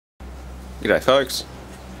G'day folks,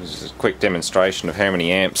 this is a quick demonstration of how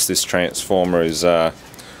many amps this transformer is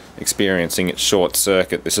experiencing its short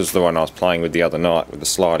circuit. This is the one I was playing with the other night with the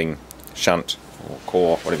sliding shunt or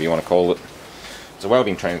core, whatever you want to call it. It's a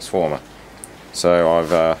welding transformer. So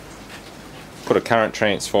I've put a current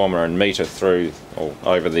transformer and meter through or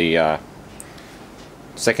over the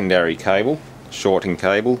secondary cable, shorting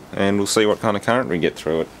cable, and we'll see what kind of current we get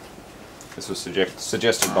through it. This was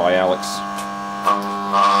suggested by Alex.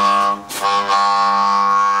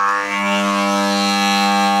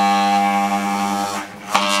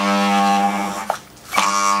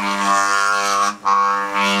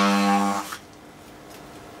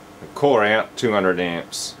 Core out 200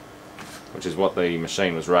 amps, which is what the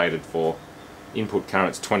machine was rated for. Input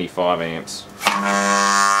current's 25 amps. And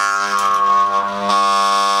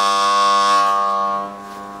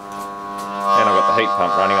I've got the heat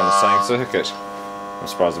pump running on the same circuit. I'm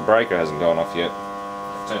surprised the breaker hasn't gone off yet.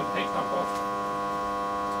 Turn the heat pump off.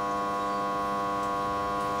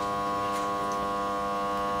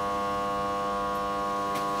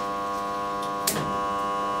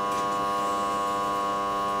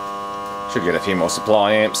 Should get a few more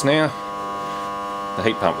supply amps now. The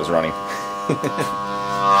heat pump was running.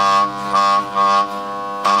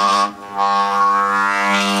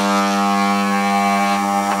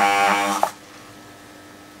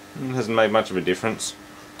 It hasn't made much of a difference.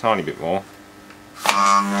 Tiny bit more.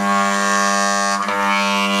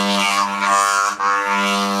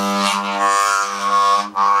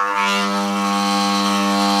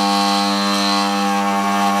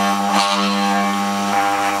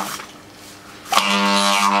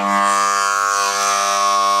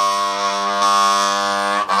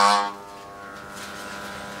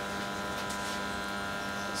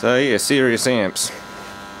 So yeah, serious amps.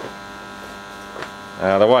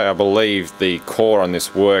 The way I believe the core on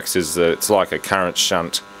this works is that it's like a current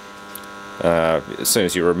shunt. As soon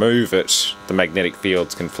as you remove it, the magnetic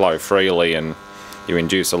fields can flow freely and you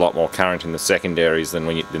induce a lot more current in the secondaries than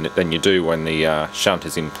you do when the shunt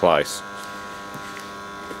is in place.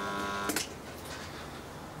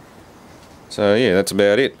 So yeah, that's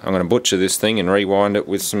about it. I'm going to butcher this thing and rewind it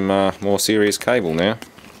with some more serious cable now.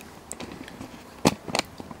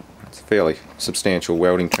 Fairly substantial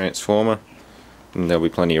welding transformer, and there'll be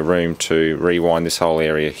plenty of room to rewind this whole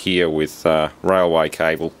area here with railway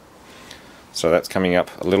cable. So that's coming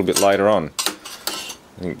up a little bit later on.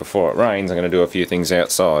 I think before it rains I'm going to do a few things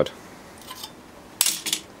outside.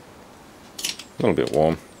 A little bit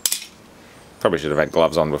warm. Probably should have had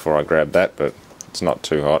gloves on before I grabbed that, but it's not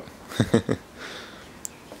too hot.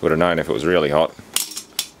 Would have known if it was really hot.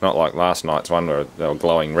 Not like last night's one where they were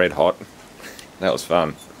glowing red hot. That was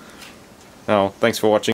fun. Oh, thanks for watching.